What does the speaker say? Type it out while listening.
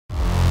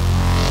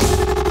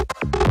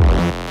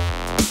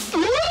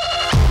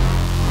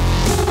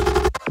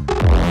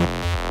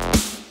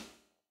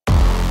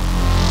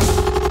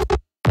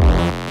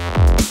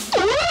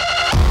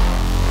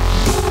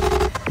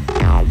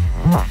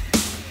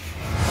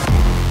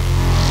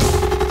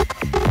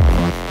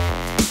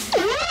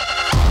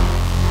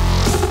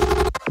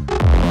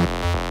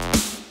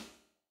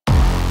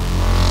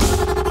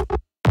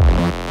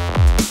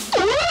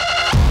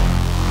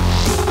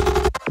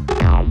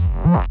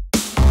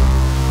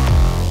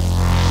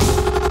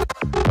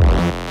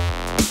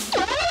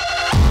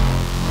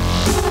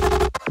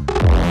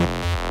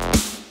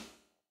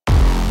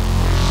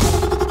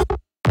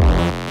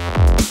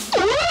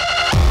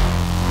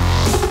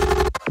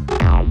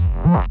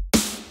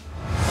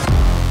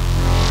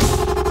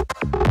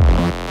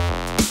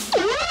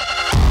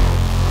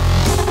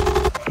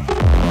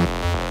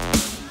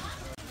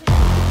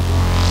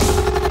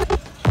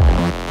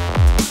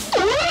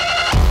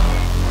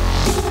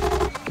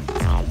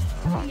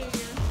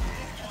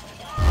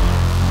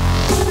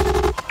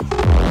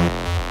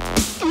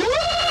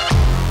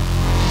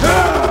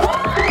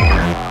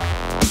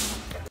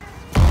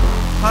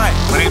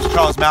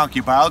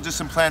Malki,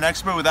 biologist and plant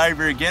expert with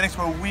Ivy Organics,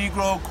 where we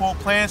grow cool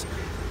plants.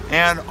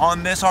 And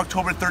on this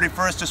October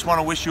 31st, just want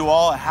to wish you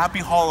all a happy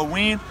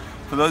Halloween.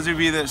 For those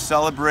of you that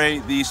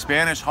celebrate the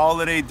Spanish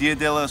holiday, Dia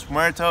de los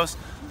Muertos,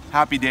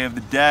 happy Day of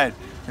the Dead.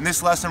 In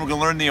this lesson, we're going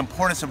to learn the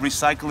importance of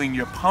recycling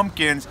your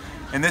pumpkins.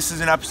 And this is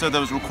an episode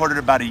that was recorded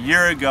about a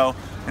year ago.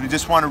 And I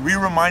just want to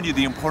remind you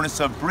the importance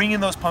of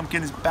bringing those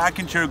pumpkins back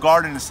into your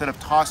garden instead of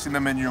tossing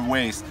them in your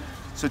waste.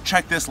 So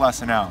check this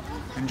lesson out.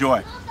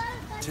 Enjoy.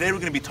 Today we're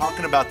going to be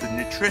talking about the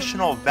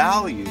nutritional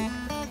value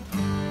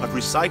of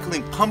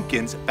recycling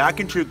pumpkins back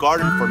into your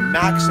garden for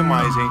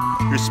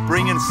maximizing your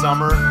spring and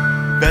summer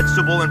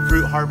vegetable and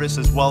fruit harvest,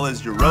 as well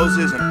as your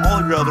roses and all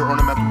of your other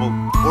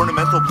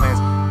ornamental plants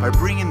by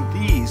bringing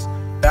these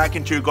back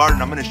into your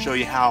garden. I'm going to show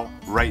you how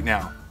right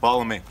now.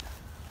 Follow me.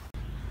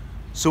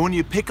 So when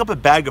you pick up a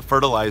bag of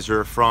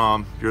fertilizer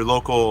from your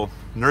local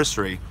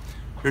nursery,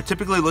 you're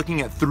typically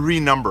looking at three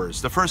numbers.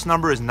 The first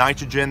number is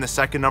nitrogen, the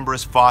second number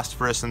is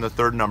phosphorus, and the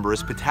third number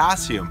is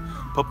potassium.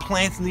 But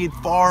plants need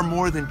far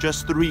more than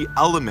just three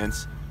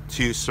elements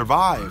to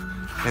survive.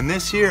 And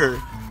this here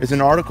is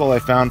an article I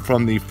found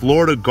from the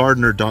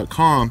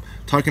FloridaGardener.com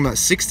talking about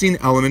 16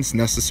 elements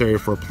necessary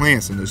for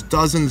plants, and there's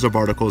dozens of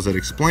articles that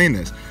explain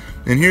this.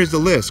 And here's the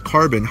list: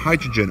 carbon,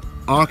 hydrogen,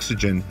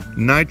 oxygen,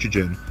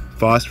 nitrogen,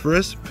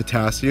 phosphorus,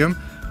 potassium,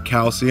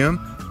 calcium,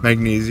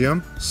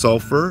 magnesium,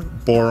 sulfur,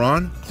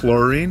 boron,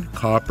 chlorine,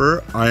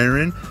 copper,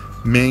 iron,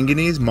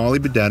 manganese,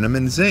 molybdenum,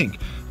 and zinc.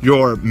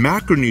 Your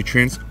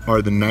macronutrients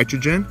are the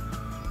nitrogen,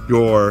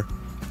 your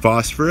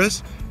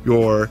phosphorus,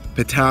 your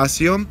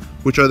potassium,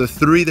 which are the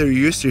three that you're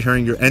used to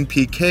hearing, your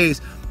NPKs,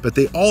 but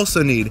they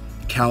also need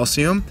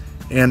calcium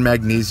and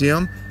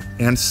magnesium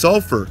and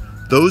sulfur.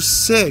 Those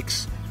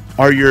six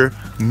are your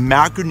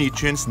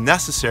macronutrients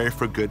necessary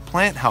for good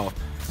plant health.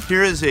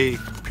 Here is a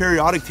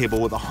periodic table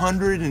with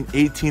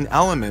 118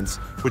 elements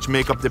which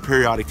make up the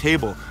periodic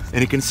table.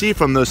 And you can see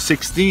from those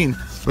 16,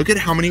 look at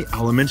how many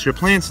elements your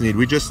plants need.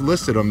 We just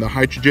listed them: the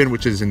hydrogen,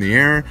 which is in the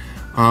air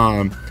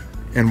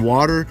and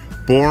water;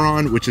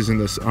 boron, which is in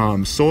the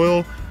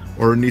soil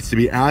or needs to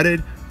be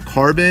added;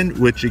 carbon,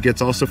 which it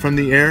gets also from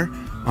the air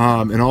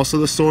and also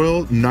the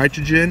soil;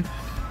 nitrogen,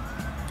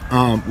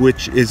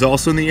 which is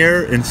also in the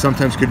air and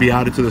sometimes could be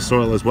added to the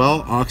soil as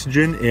well;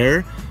 oxygen,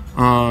 air,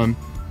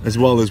 as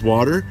well as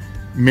water;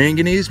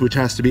 manganese, which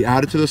has to be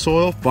added to the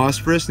soil;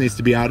 phosphorus needs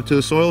to be added to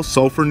the soil;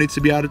 sulfur needs to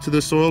be added to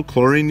the soil;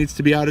 chlorine needs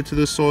to be added to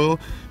the soil;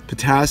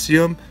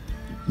 potassium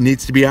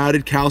needs to be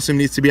added; calcium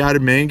needs to be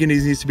added;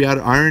 manganese needs to be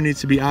added; iron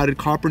needs to be added;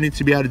 copper needs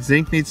to be added;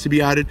 zinc needs to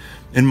be added;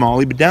 and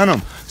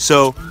molybdenum.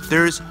 So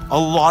there's a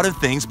lot of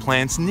things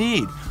plants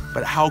need.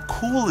 But how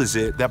cool is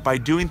it that by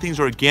doing things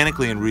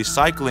organically and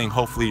recycling,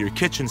 hopefully your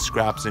kitchen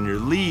scraps and your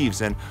leaves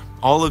and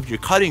all of your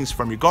cuttings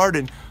from your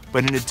garden,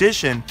 but in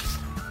addition,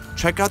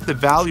 check out the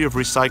value of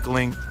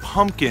recycling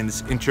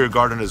pumpkins into your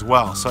garden as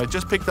well. So I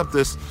just picked up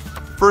this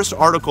first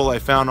article I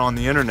found on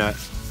the internet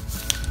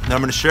that I'm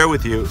going to share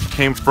with you. It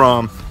came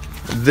from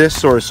this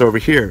source over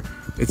here.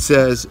 It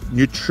says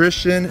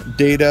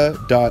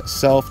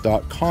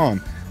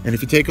nutritiondata.self.com, and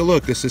if you take a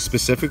look, this is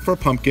specific for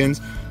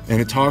pumpkins, and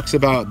it talks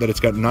about that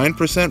it's got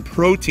 9%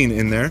 protein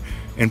in there.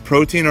 And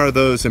protein are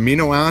those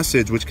amino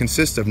acids which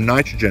consist of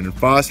nitrogen and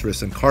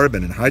phosphorus and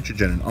carbon and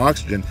hydrogen and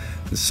oxygen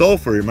and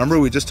sulfur. Remember,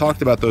 we just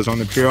talked about those on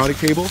the periodic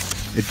table.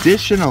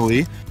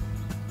 Additionally,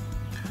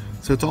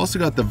 so it's also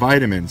got the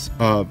vitamins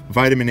of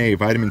vitamin A,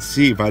 vitamin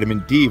C,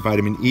 vitamin D,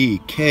 vitamin E,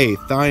 K,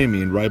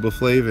 thiamine,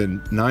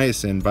 riboflavin,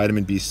 niacin,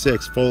 vitamin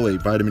B6,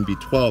 folate, vitamin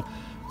B12,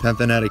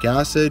 pantothenic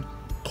acid,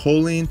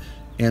 choline,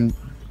 and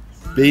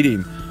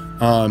betaine.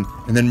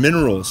 And then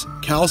minerals: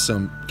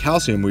 calcium,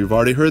 we've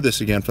already heard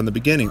this again from the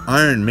beginning;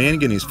 iron,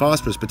 manganese,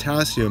 phosphorus,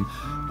 potassium,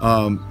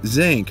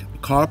 zinc,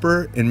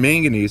 copper, and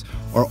manganese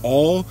are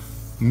all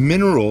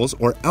minerals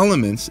or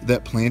elements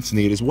that plants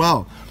need as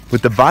well.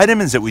 With the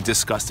vitamins that we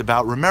discussed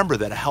about, remember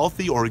that a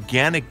healthy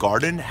organic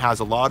garden has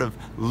a lot of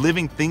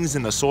living things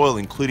in the soil,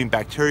 including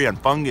bacteria and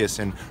fungus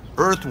and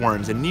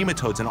earthworms and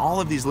nematodes and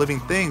all of these living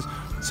things.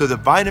 So the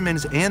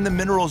vitamins and the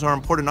minerals are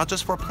important not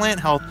just for plant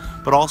health,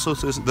 but also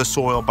the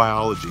soil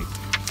biology.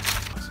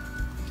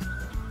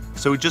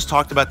 So we just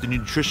talked about the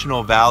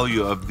nutritional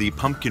value of the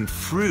pumpkin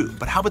fruit,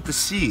 but how about the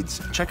seeds?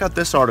 Check out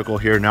this article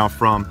here now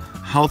from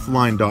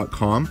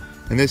healthline.com.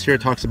 And this here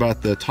talks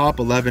about the top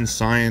 11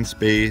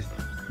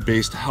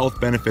 science-based health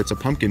benefits of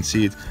pumpkin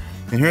seeds.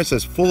 And here it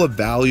says full of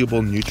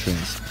valuable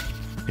nutrients.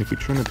 If we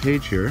turn the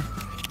page here,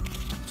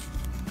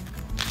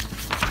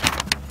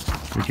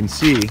 we can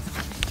see,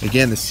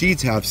 again, the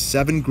seeds have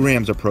 7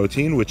 grams of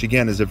protein, which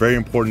again is a very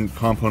important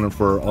component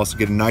for also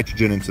getting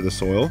nitrogen into the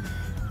soil;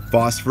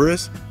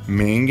 phosphorus,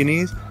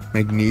 manganese,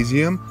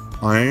 magnesium,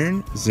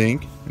 iron,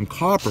 zinc, and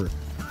copper.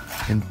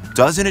 And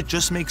doesn't it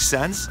just make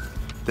sense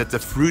that the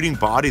fruiting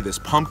body, this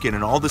pumpkin,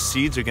 and all the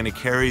seeds are going to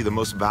carry the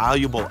most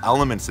valuable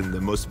elements and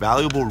the most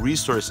valuable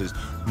resources,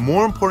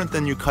 more important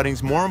than your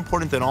cuttings, more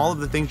important than all of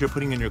the things you're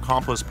putting in your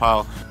compost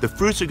pile? The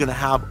fruits are going to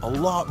have a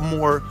lot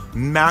more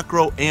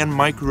macro and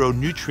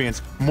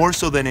micronutrients, more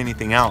so than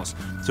anything else.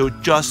 So it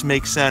just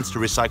makes sense to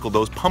recycle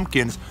those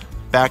pumpkins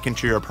back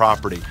into your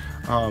property.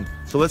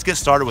 So let's get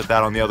started with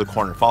that on the other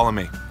corner. Follow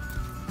me.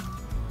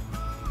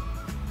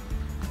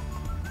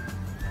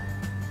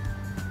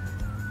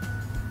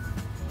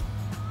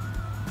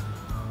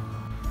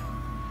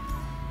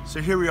 So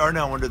here we are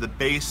now under the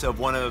base of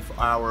one of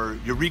our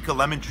Eureka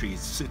lemon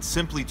trees. It's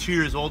simply 2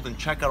 years old, and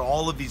check out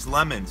all of these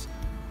lemons.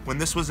 When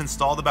this was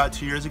installed about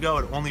 2 years ago,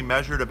 it only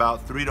measured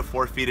about 3 to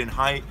 4 feet in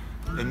height,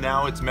 and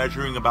now it's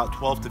measuring about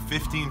 12 to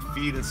 15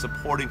 feet and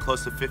supporting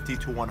close to 50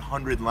 to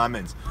 100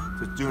 lemons.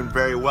 So it's doing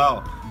very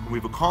well. And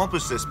we've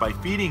accomplished this by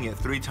feeding it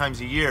 3 times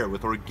a year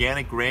with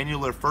organic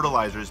granular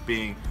fertilizers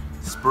being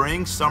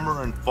spring,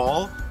 summer, and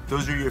fall.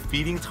 Those are your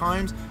feeding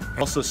times.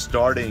 Also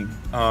starting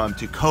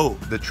to coat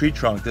the tree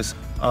trunk. This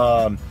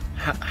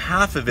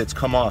half of it's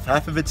come off,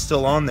 half of it's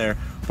still on there,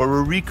 but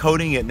we're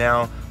recoating it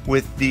now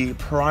with the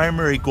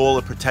primary goal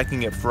of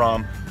protecting it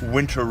from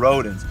winter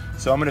rodents.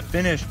 So I'm going to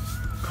finish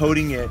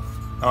coating it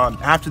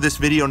after this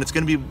video, and it's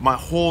going to be my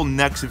whole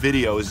next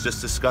video is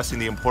just discussing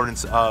the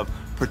importance of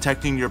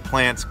protecting your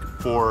plants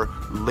for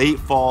late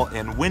fall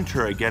and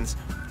winter against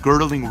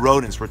girdling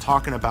rodents. We're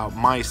talking about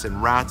mice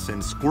and rats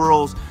and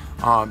squirrels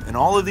and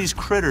all of these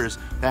critters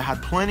that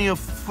had plenty of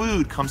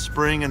food come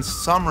spring and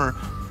summer,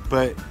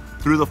 but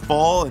through the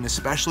fall and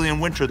especially in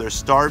winter, they're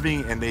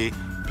starving and they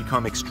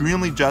become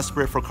extremely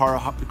desperate for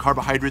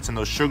carbohydrates and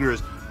those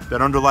sugars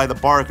that underlie the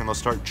bark, and they'll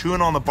start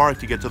chewing on the bark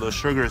to get to those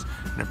sugars.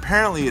 And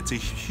apparently it's a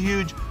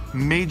huge,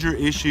 major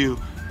issue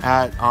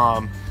at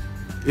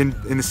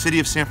in the city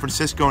of San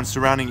Francisco and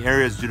surrounding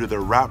areas due to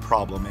their rat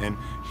problem. And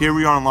here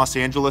we are in Los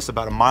Angeles,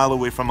 about a mile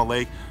away from a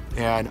lake,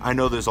 and I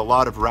know there's a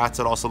lot of rats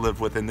that also live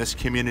within this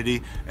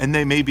community, and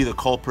they may be the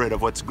culprit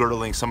of what's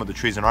girdling some of the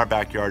trees in our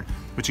backyard,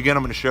 which again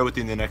I'm going to share with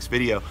you in the next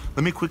video.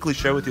 Let me quickly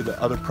share with you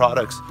the other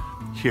products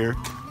here,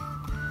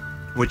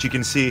 which you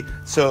can see.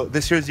 So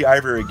this here is the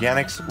Ivory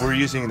Organics. We're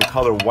using the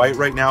color white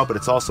right now, but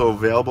it's also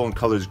available in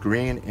colors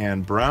green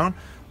and brown.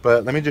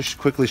 But let me just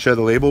quickly share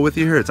the label with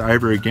you here. It's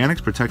Ivory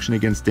Organics, protection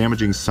against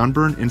damaging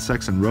sunburn,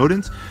 insects, and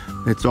rodents.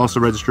 It's also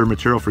registered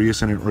material for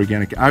use in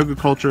organic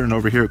agriculture. And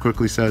over here it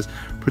quickly says,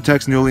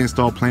 protects newly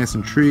installed plants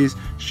and trees,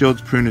 shields,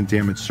 prune, and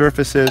damaged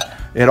surfaces.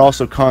 It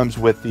also comes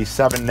with the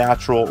 7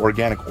 natural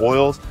organic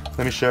oils.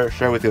 Let me share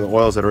with you the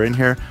oils that are in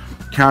here.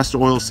 Castor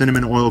oil,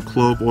 cinnamon oil,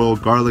 clove oil,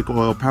 garlic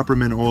oil,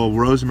 peppermint oil,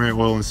 rosemary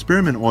oil, and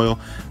spearmint oil.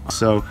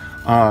 So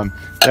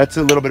that's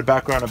a little bit of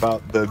background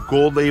about the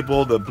gold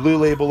label. The blue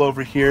label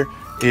over here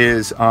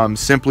is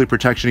simply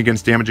protection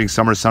against damaging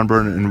summer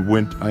sunburn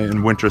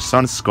and winter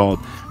sun scald.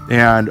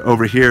 And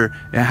over here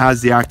it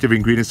has the active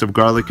ingredients of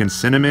garlic and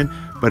cinnamon,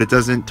 but it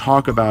doesn't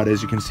talk about,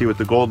 as you can see with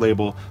the gold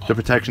label, the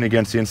protection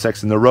against the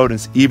insects and the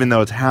rodents, even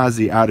though it has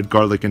the added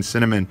garlic and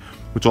cinnamon,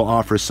 which will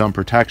offer some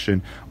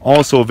protection.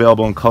 Also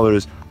available in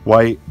colors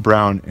white,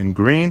 brown, and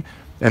green.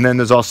 And then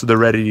there's also the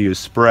ready-to-use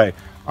spray.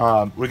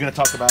 We're going to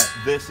talk about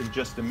this in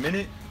just a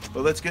minute,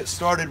 but let's get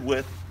started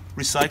with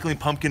recycling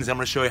pumpkins. I'm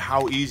going to show you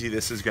how easy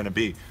this is going to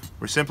be.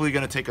 We're simply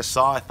going to take a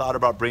saw. I thought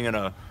about bringing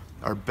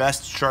our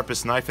best,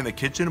 sharpest knife in the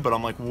kitchen, but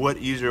I'm like, what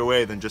easier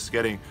way than just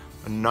getting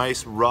a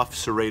nice, rough,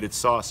 serrated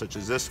saw such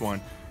as this one,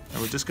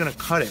 and we're just going to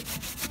cut it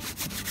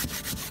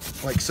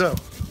like so.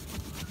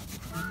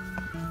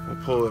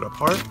 We'll pull it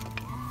apart,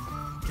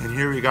 and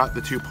here we got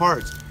the 2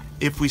 parts.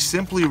 If we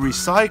simply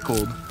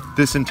recycled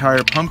this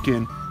entire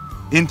pumpkin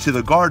into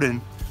the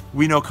garden,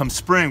 we know come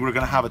spring we're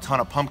going to have a ton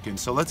of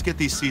pumpkins. So let's get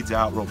these seeds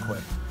out real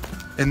quick.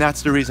 And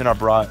that's the reason I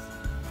brought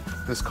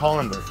this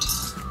colander.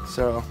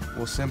 So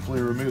we'll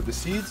simply remove the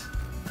seeds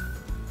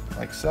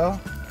like so.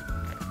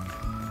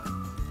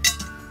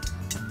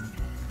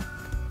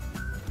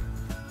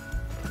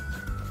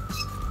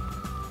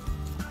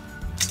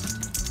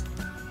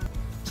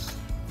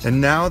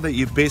 And now that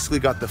you've basically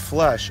got the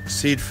flesh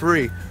seed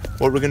free,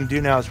 what we're going to do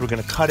now is we're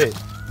going to cut it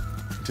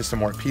into some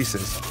more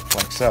pieces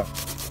like so.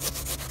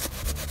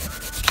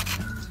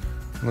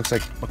 It looks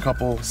like a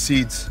couple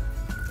seeds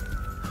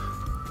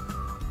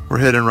were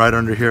hidden right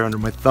under here under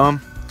my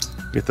thumb.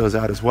 Get those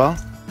out as well.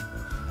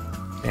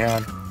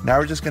 And now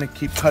we're just going to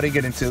keep cutting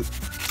it into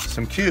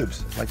some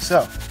cubes like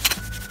so.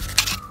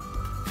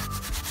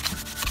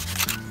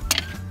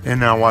 And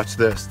now watch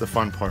this, the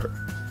fun part.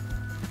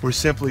 We're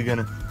simply going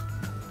to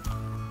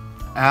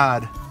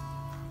add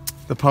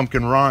the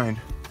pumpkin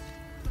rind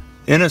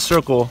in a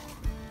circle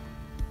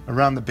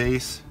around the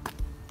base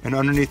and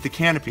underneath the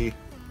canopy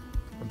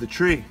of the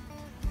tree.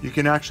 You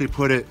can actually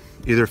put it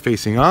either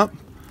facing up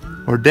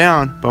or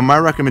down, but my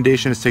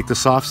recommendation is take the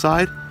soft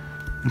side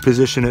and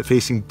position it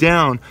facing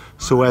down,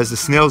 so as the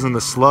snails and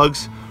the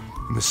slugs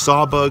and the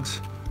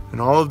sawbugs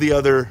and all of the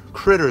other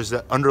critters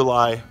that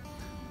underlie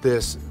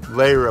this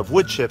layer of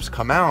wood chips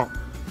come out,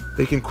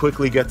 they can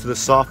quickly get to the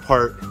soft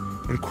part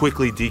and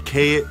quickly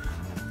decay it,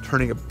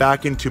 turning it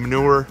back into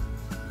manure,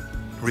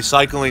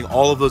 recycling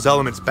all of those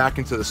elements back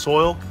into the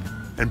soil,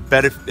 and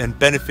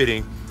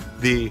benefiting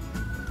the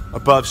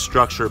above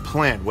structure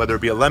plant, whether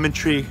it be a lemon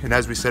tree, and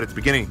as we said at the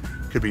beginning,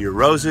 it could be your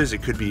roses,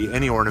 it could be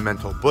any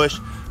ornamental bush.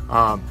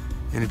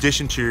 In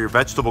addition to your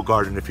vegetable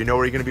garden, if you know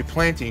where you're going to be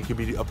planting, you could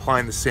be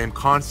applying the same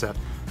concept.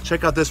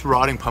 Check out this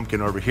rotting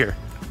pumpkin over here.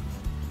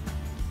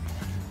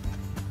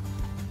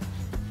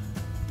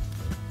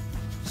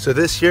 So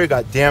this here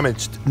got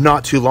damaged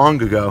not too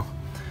long ago,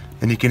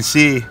 and you can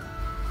see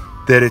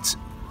that it's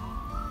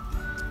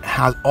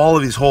has all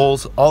of these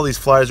holes, all these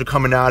flies are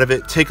coming out of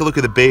it. Take a look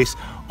at the base.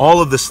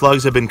 All of the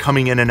slugs have been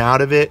coming in and out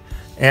of it.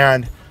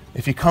 And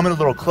if you come in a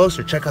little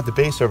closer, check out the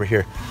base over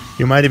here.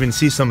 You might even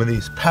see some of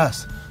these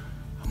pests.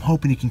 I'm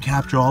hoping you can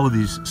capture all of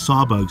these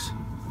saw bugs.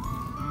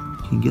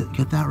 Can you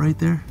get that right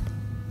there?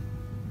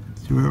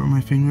 See where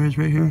my finger is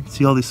right here?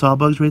 See all these saw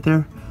bugs right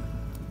there?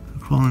 They're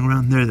crawling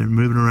around there, they're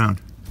moving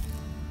around.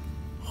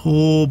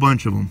 Whole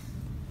bunch of them.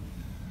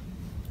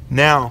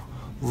 Now,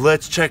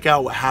 let's check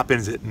out what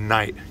happens at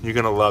night. You're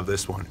gonna love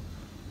this one.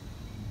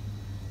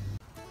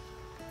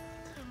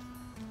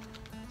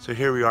 So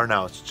here we are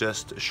now. It's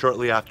just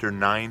shortly after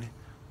 9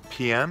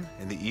 p.m.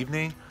 in the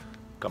evening.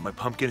 Got my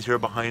pumpkins here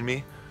behind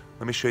me.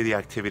 Let me show you the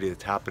activity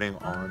that's happening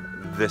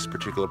on this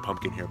particular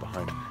pumpkin here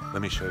behind me.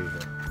 Let me show you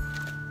here.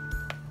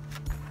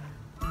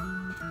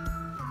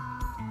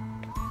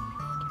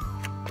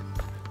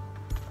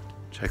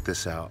 Check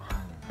this out.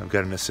 I've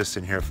got an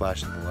assistant here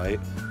flashing the light,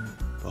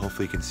 but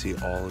hopefully you can see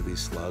all of these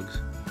slugs.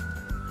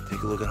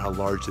 Take a look at how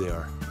large they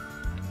are.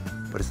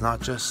 But it's not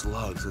just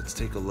slugs. Let's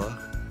take a look.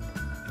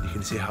 You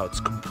can see how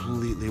it's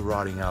completely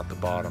rotting out the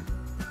bottom.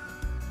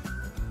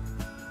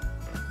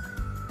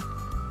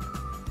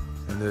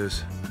 And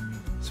there's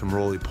some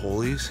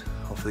roly-polies.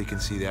 Hopefully you can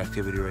see the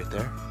activity right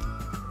there.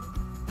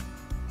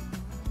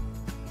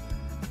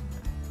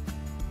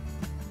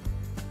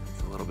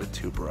 It's a little bit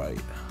too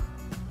bright.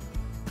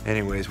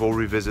 Anyways, we'll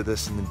revisit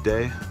this in the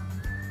day,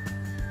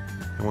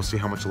 and we'll see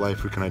how much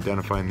life we can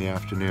identify in the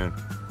afternoon.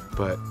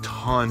 But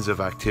tons of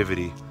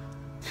activity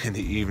in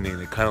the evening.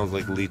 They kind of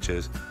look like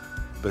leeches,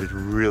 but it's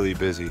really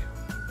busy,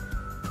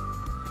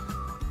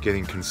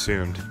 getting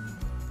consumed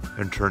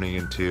and turning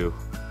into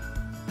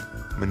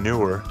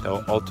manure that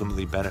will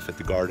ultimately benefit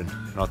the garden,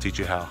 and I'll teach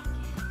you how.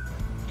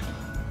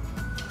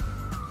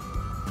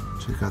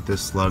 Check out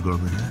this slug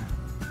over here.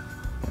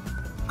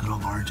 Look at how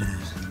large it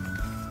is.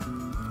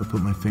 If I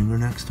put my finger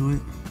next to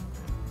it,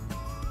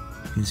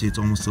 you can see it's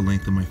almost the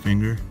length of my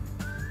finger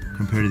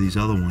compared to these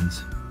other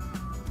ones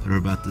that are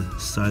about the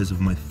size of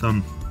my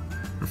thumb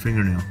or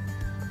fingernail.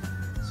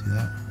 See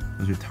that?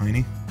 Those are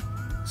tiny.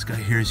 This guy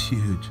here is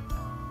huge.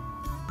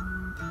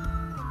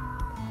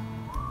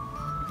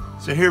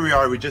 So here we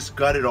are. We just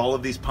gutted all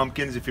of these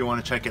pumpkins. If you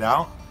want to check it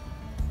out,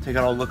 take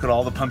a look at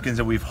all the pumpkins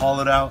that we've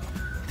hollowed out.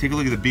 Take a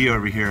look at the bee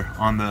over here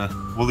on the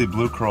woolly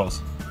blue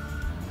curls.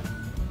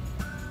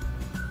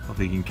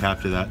 Hopefully you can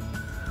capture that.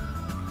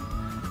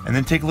 And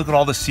then take a look at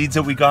all the seeds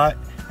that we got.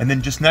 And then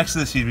just next to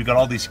the seed, we got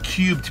all these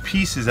cubed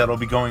pieces that'll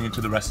be going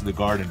into the rest of the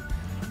garden.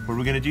 What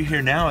we're gonna do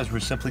here now is we're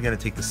simply gonna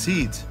take the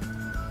seeds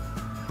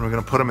and we're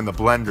gonna put them in the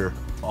blender.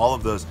 All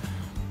of those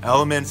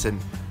elements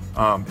and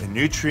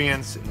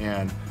nutrients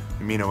and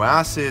amino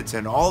acids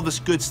and all this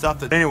good stuff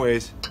that,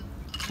 anyways,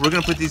 we're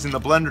gonna put these in the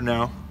blender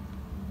now,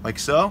 like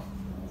so.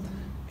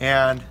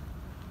 And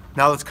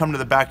now let's come to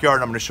the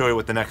backyard. I'm gonna show you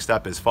what the next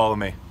step is. Follow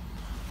me.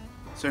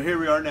 So here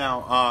we are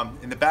now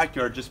in the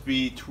backyard, just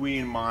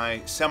between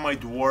my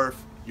semi-dwarf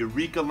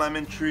Eureka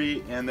lemon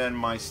tree and then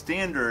my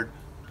standard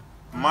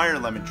Meyer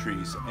lemon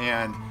trees.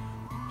 And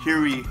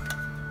here we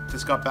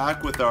just got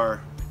back with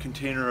our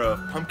container of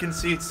pumpkin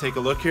seeds. Take a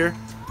look here.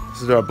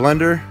 This is our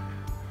blender.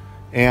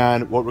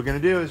 And what we're gonna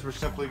do is we're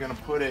simply gonna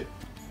put it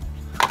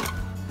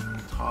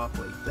on top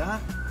like that.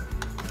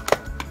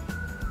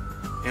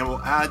 And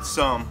we'll add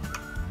some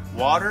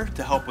water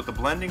to help with the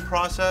blending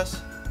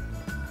process.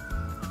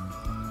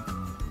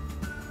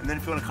 And then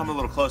if you want to come a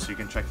little closer, you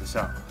can check this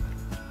out.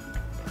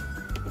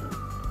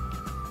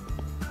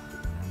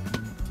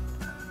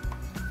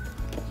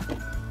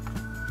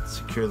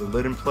 Secure the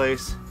lid in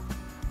place,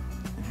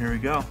 and here we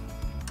go.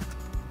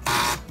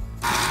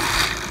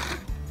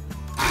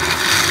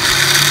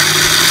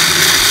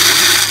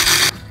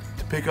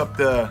 To pick up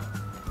the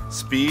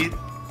speed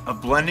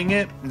of blending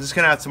it, I'm just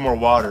going to add some more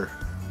water.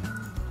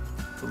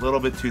 It's a little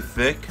bit too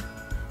thick.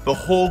 The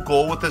whole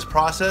goal with this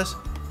process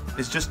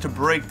is just to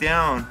break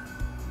down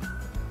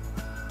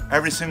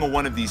every single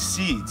one of these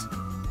seeds.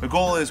 The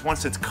goal is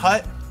once it's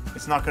cut,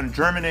 it's not going to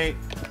germinate,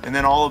 and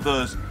then all of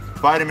those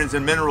vitamins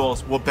and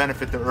minerals will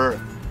benefit the earth.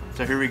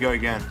 So here we go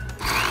again.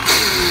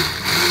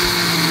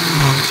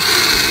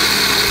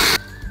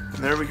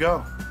 And there we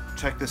go.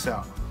 Check this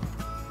out.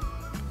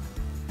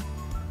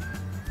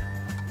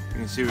 You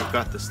can see we've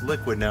got this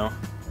liquid now,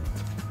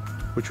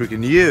 which we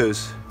can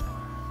use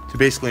to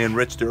basically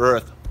enrich the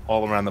earth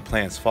all around the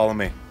plants. Follow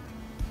me.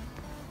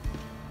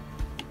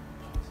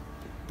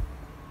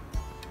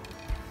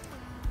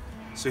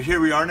 So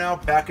here we are now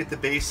back at the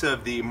base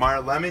of the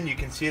Meyer lemon. You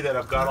can see that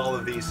I've got all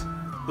of these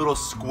little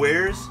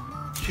squares,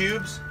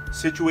 cubes,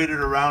 situated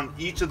around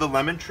each of the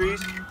lemon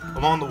trees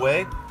along the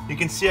way. You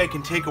can see I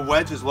can take a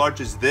wedge as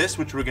large as this,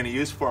 which we're going to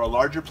use for our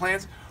larger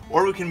plants,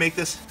 or we can make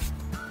this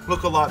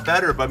look a lot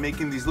better by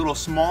making these little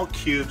small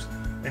cubes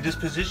and just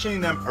positioning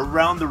them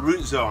around the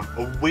root zone,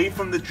 away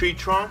from the tree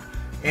trunk,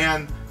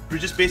 and we're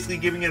just basically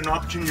giving it an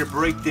opportunity to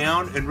break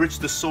down, enrich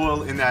the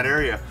soil in that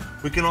area.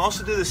 We can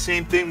also do the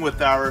same thing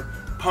with our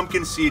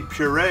pumpkin seed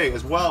puree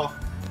as well,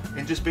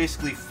 and just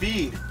basically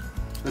feed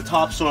the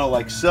topsoil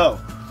like so.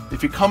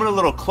 If you're coming a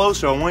little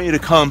closer, I want you to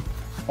come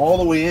all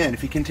the way in.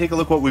 If you can take a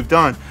look what we've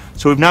done.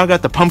 So we've now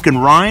got the pumpkin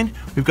rind,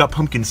 we've got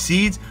pumpkin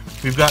seeds,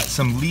 we've got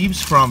some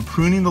leaves from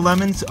pruning the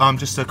lemons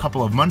just a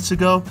couple of months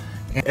ago,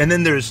 and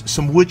then there's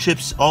some wood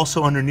chips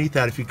also underneath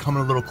that. If you come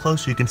in a little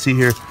closer, you can see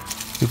here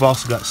we've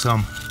also got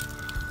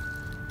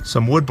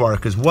some wood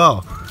bark as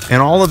well.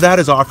 And all of that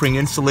is offering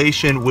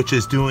insulation, which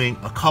is doing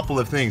a couple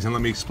of things, and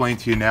let me explain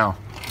to you now.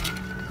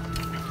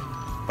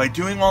 By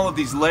doing all of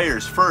these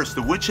layers, first,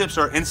 the wood chips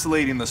are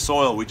insulating the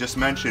soil we just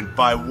mentioned.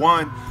 By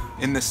one,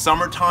 in the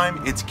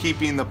summertime, it's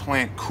keeping the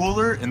plant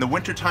cooler. In the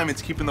wintertime,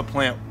 it's keeping the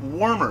plant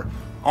warmer.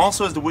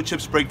 Also, as the wood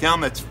chips break down,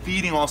 that's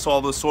feeding also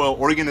all the soil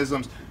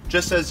organisms,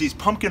 just as these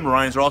pumpkin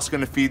rinds are also going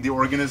to feed the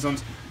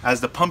organisms,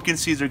 as the pumpkin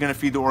seeds are going to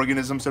feed the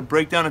organisms and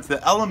break down into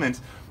the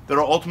elements that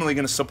are ultimately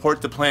going to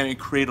support the plant and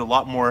create a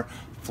lot more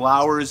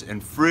flowers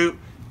and fruit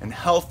and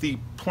healthy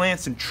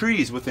plants and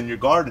trees within your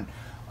garden.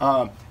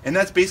 And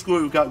that's basically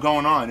what we've got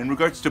going on. In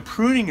regards to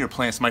pruning your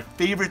plants, my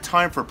favorite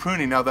time for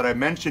pruning, now that I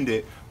mentioned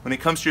it, when it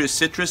comes to your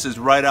citrus, is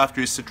right after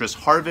your citrus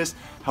harvest.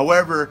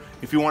 However,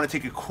 if you want to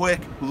take a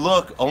quick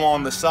look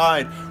along the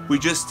side, we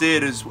just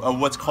did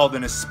what's called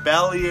an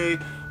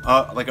espalier,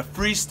 like a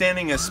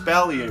freestanding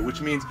espalier,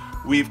 which means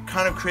we've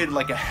kind of created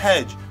like a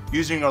hedge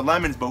using our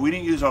lemons, but we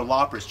didn't use our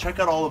loppers. Check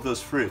out all of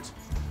those fruits.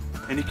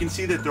 And you can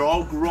see that they're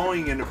all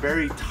growing in a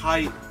very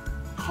tight,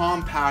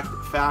 compact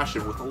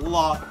fashion with a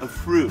lot of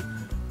fruit.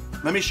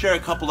 Let me share a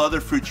couple other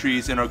fruit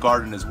trees in our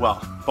garden as well.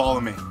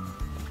 Follow me.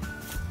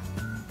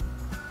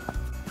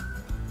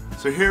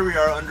 So here we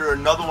are under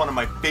another one of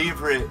my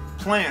favorite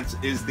plants,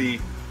 is the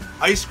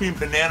ice cream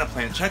banana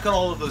plant. Check out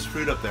all of those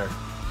fruit up there.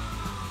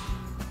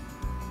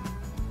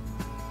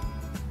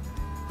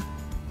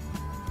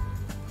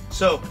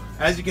 So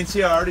as you can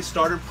see, I already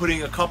started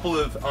putting a couple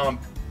of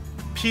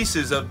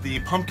pieces of the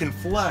pumpkin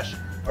flesh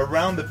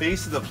around the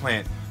base of the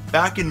plant.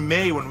 Back in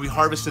May, when we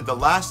harvested the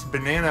last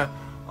banana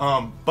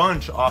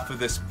bunch off of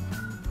this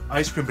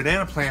ice cream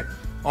banana plant,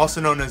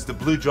 also known as the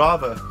blue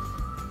java,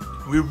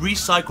 we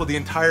recycled the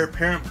entire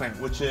parent plant,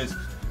 which is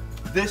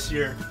this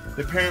year.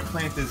 The parent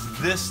plant is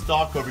this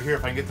stalk over here.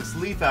 If I can get this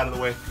leaf out of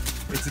the way,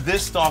 it's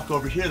this stalk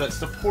over here that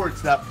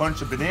supports that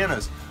bunch of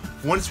bananas.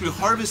 Once we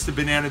harvest the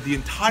banana, the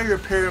entire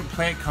parent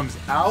plant comes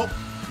out,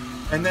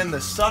 and then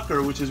the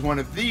sucker, which is one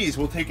of these,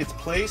 will take its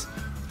place.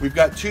 We've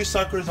got two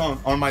suckers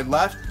on my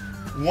left.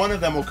 One of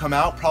them will come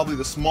out, probably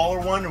the smaller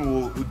one, and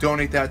we'll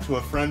donate that to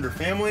a friend or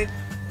family.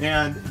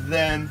 And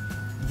then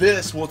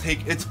this will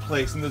take its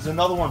place, and there's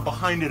another one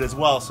behind it as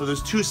well. So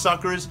there's two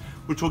suckers,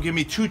 which will give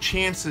me two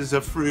chances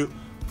of fruit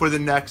for the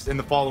next and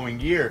the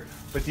following year.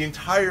 But the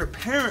entire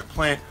parent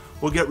plant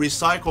will get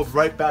recycled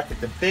right back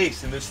at the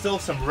base, and there's still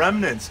some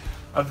remnants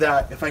of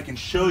that. If I can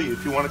show you,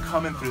 if you want to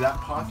come in through that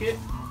pocket,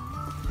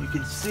 you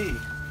can see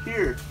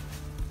here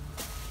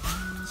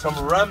some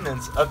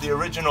remnants of the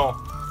original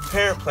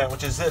parent plant,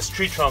 which is this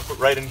tree trunk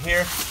right in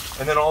here,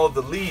 and then all of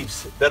the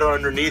leaves that are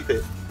underneath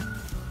it.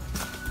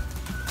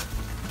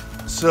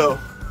 So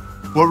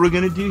what we're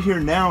going to do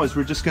here now is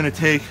we're just going to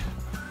take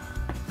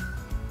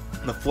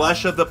the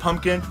flesh of the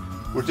pumpkin,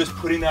 we're just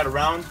putting that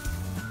around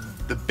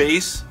the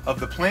base of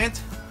the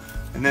plant,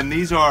 and then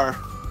these are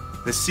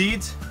the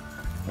seeds,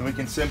 and we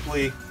can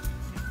simply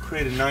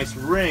create a nice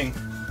ring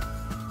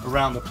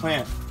around the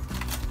plant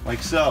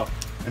like so.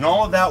 And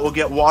all of that will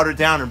get watered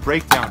down and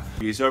break down.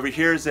 So over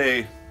here is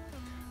a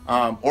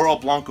Oro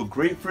Blanco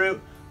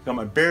grapefruit. Got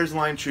my Bear's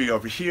Lime tree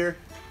over here.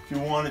 If you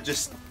want to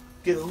just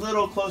get a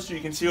little closer,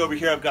 you can see over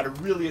here I've got a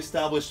really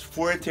established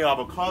Fuerte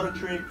avocado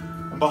tree,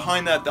 and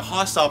behind that the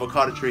Haas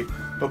avocado tree.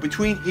 But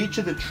between each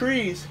of the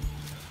trees,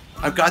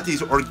 I've got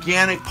these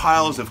organic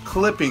piles of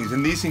clippings,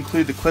 and these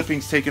include the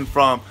clippings taken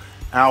from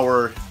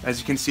our, as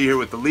you can see here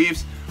with the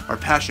leaves, our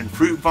passion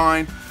fruit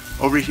vine.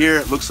 Over here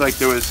it looks like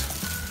there was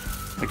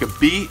like a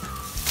beet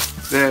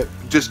that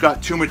just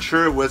got too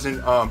mature, it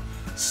wasn't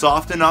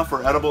soft enough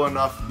or edible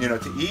enough, you know,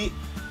 to eat.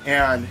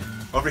 And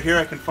over here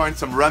I can find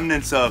some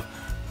remnants of,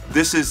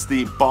 this is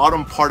the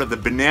bottom part of the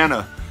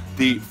banana,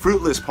 the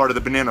fruitless part of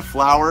the banana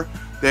flower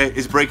that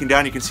is breaking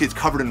down. You can see it's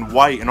covered in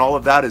white, and all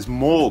of that is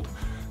mold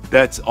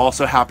that's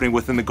also happening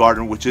within the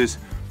garden, which is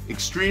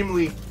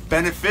extremely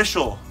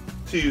beneficial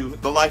to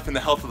the life and the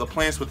health of the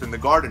plants within the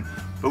garden.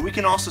 But we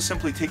can also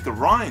simply take the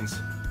rinds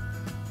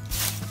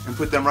and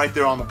put them right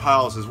there on the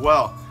piles as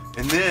well.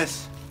 And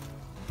this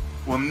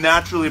will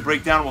naturally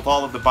break down with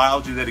all of the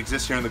biology that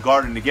exists here in the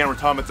garden. And again, we're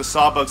talking about the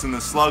sawbugs and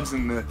the slugs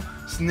and the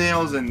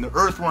snails and the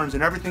earthworms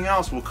and everything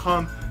else will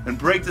come and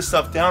break this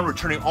stuff down,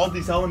 returning all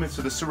these elements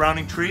to the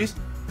surrounding trees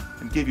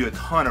and give you a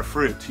ton of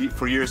fruit to eat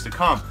for years to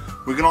come.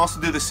 We can also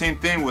do the same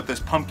thing with this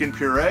pumpkin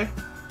puree,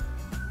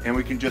 and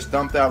we can just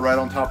dump that right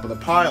on top of the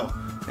pile.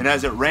 And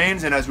as it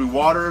rains and as we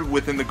water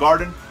within the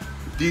garden,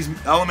 these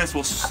elements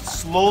will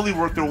slowly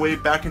work their way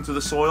back into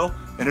the soil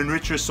and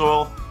enrich your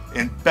soil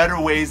in better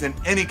ways than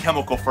any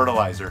chemical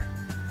fertilizer.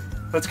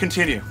 Let's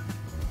continue.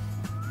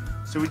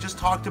 So we just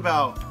talked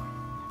about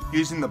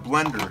using the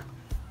blender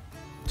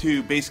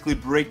to basically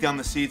break down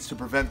the seeds to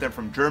prevent them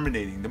from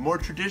germinating. The more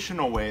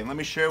traditional way, and let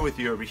me share with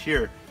you over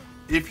here,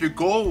 if your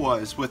goal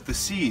was with the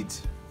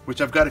seeds,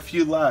 which I've got a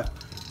few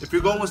left, if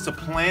your goal was to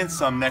plant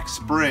some next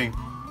spring,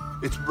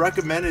 it's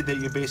recommended that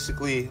you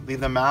basically leave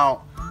them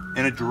out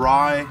in a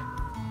dry,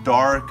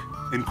 dark,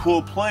 and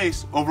cool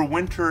place over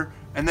winter,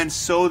 and then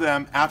sow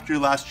them after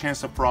your last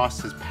chance of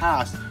frost has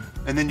passed,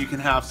 and then you can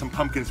have some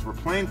pumpkins for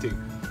planting.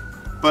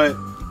 But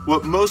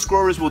what most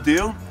growers will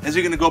do is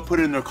they're gonna go put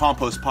it in their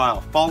compost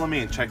pile. Follow me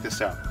and check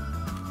this out.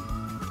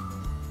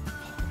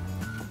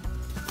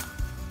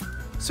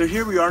 So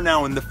here we are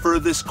now in the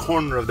furthest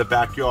corner of the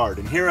backyard,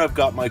 and here I've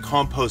got my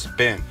compost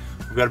bin.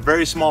 We've got a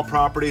very small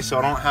property, so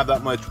I don't have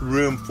that much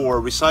room for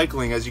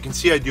recycling. As you can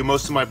see, I do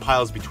most of my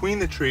piles between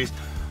the trees,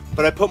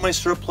 but I put my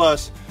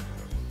surplus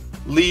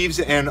leaves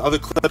and other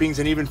clippings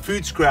and even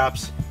food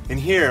scraps in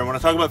here. And when I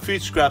talk about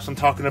food scraps, I'm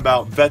talking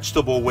about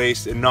vegetable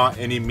waste and not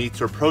any meats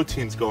or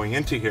proteins going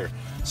into here.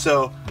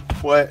 So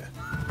what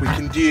we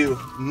can do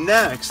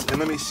next, and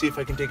let me see if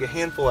I can take a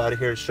handful out of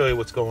here to show you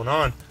what's going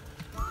on.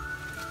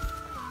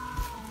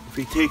 If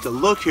we take a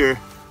look here,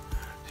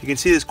 you can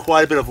see there's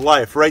quite a bit of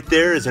life. Right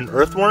there is an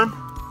earthworm.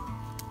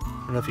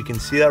 I don't know if you can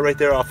see that right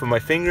there off of my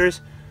fingers.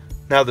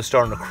 Now they're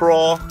starting to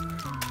crawl.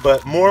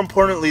 But more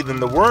importantly than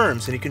the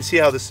worms, and you can see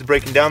how this is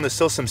breaking down, there's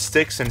still some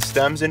sticks and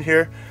stems in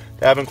here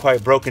that haven't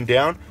quite broken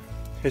down.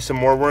 Here's some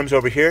more worms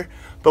over here.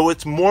 But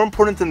what's more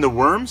important than the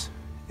worms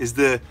is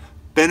the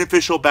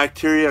beneficial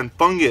bacteria and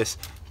fungus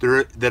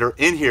that are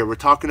in here. We're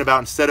talking about,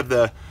 instead of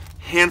the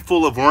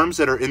handful of worms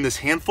that are in this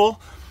handful,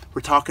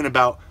 we're talking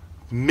about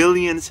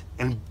millions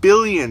and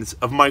billions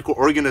of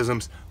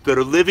microorganisms that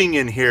are living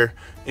in here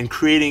and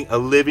creating a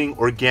living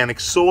organic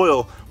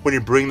soil when you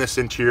bring this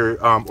into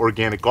your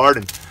organic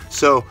garden.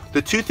 So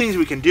the two things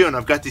we can do, and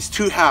I've got these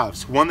two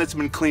halves, one that's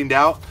been cleaned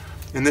out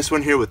and this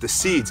one here with the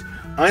seeds.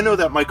 I know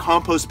that my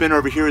compost bin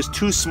over here is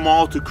too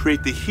small to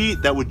create the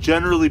heat that would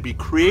generally be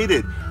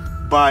created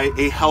by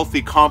a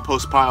healthy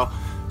compost pile.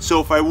 So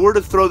if I were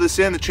to throw this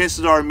in, the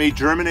chances are it may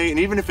germinate, and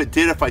even if it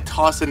did, if I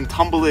toss it and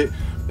tumble it,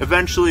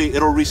 eventually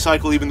it'll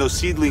recycle even those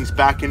seedlings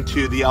back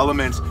into the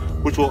elements,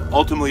 which will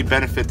ultimately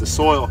benefit the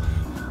soil.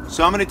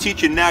 So I'm going to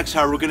teach you next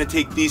how we're going to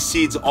take these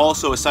seeds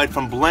also, aside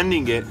from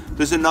blending it,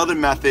 there's another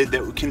method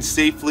that can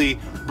safely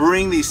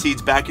bring these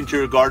seeds back into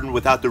your garden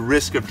without the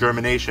risk of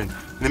germination.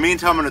 In the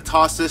meantime, I'm going to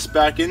toss this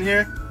back in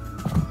here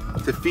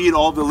to feed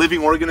all the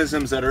living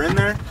organisms that are in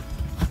there.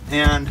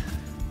 And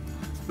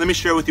let me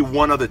share with you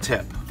one other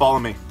tip. Follow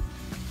me.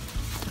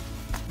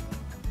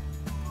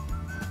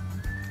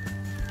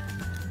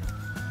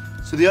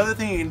 So the other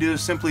thing you can do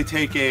is simply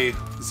take a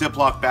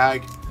Ziploc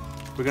bag.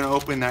 We're going to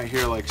open that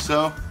here like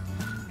so.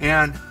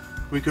 And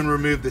we can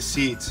remove the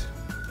seeds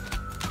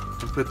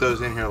and put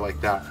those in here like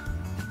that.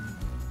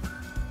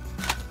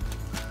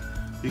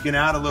 You can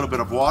add a little bit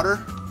of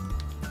water.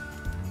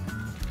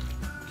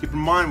 Keep in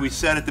mind, we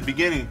said at the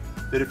beginning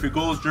that if your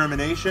goal is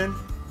germination,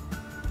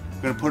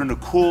 you're going to put in a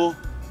cool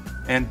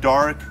and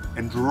dark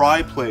and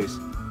dry place.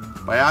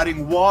 By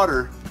adding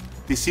water,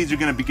 these seeds are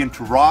going to begin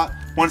to rot.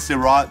 Once they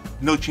rot,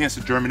 no chance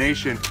of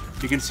germination.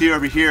 You can see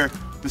over here,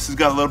 this has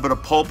got a little bit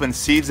of pulp and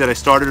seeds that I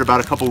started about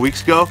a couple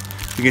weeks ago.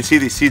 You can see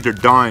these seeds are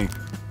dying.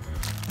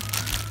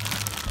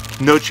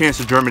 No chance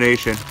of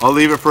germination. I'll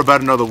leave it for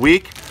about another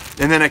week,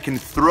 and then I can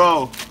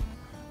throw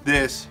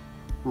this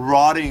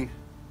rotting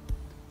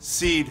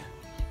seed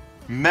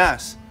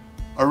mess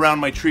around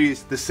my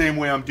trees the same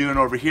way I'm doing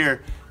over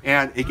here.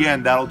 And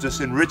again, that'll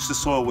just enrich the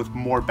soil with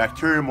more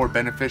bacteria, more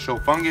beneficial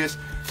fungus,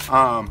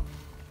 and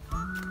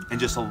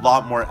just a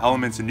lot more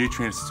elements and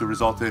nutrients to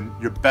result in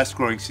your best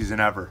growing season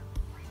ever.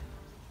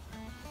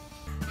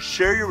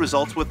 Share your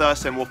results with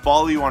us, and we'll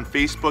follow you on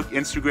Facebook,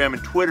 Instagram,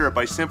 and Twitter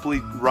by simply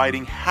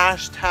writing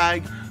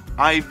hashtag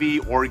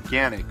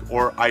 #IVOrganic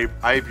or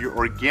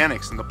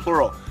IVOrganics in the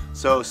plural.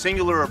 So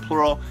singular or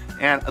plural,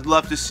 and I'd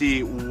love to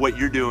see what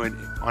you're doing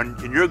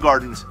in your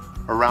gardens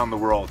around the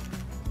world.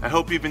 I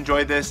hope you've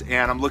enjoyed this,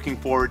 and I'm looking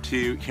forward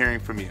to hearing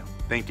from you.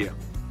 Thank you.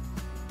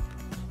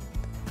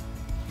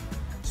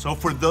 So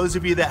for those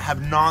of you that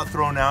have not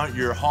thrown out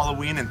your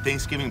Halloween and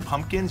Thanksgiving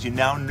pumpkins, you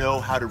now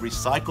know how to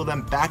recycle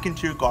them back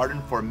into your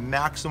garden for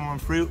maximum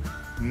fruit,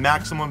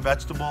 maximum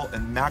vegetable,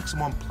 and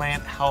maximum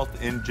plant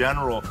health in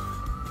general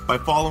by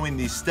following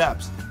these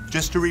steps.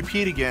 Just to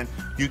repeat again,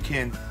 you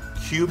can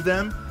cube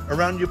them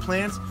around your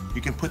plants,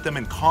 you can put them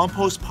in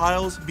compost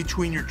piles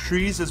between your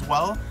trees as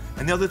well.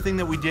 And the other thing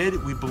that we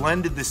did, we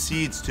blended the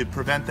seeds to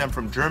prevent them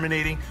from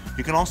germinating.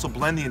 You can also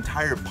blend the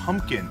entire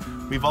pumpkin.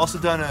 We've also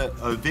done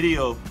a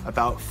video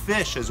about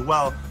fish as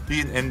well,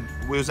 and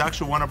it was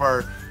actually one of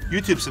our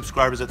YouTube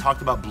subscribers that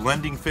talked about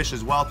blending fish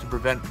as well to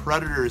prevent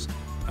predators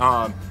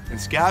and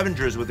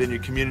scavengers within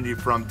your community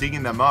from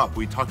digging them up.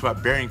 We talked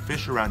about burying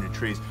fish around your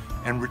trees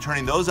and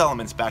returning those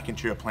elements back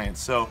into your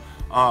plants. So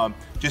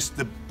just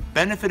the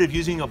benefit of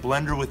using a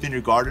blender within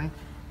your garden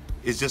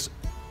is just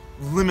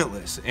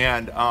limitless.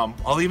 And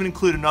I'll even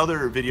include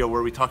another video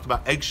where we talked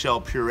about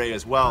eggshell puree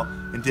as well,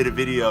 and did a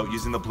video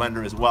using the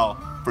blender as well.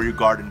 for your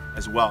garden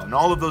as well. And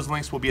all of those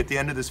links will be at the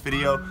end of this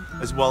video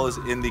as well as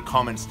in the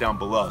comments down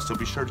below. So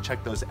be sure to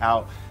check those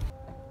out.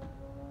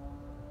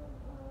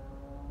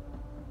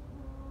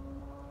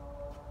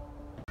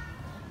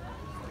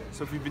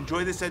 So if you've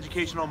enjoyed this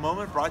educational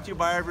moment brought to you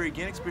by Ivory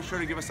Organics, be sure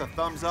to give us a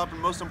thumbs up,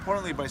 and most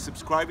importantly, by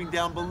subscribing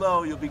down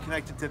below, you'll be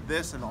connected to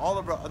this and all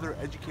of our other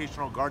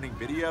educational gardening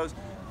videos.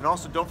 And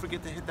also don't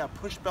forget to hit that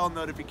push bell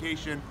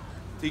notification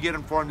to get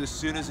informed as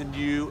soon as a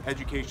new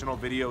educational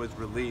video is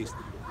released.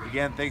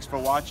 Again, thanks for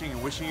watching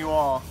and wishing you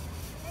all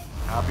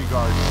happy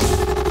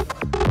gardening.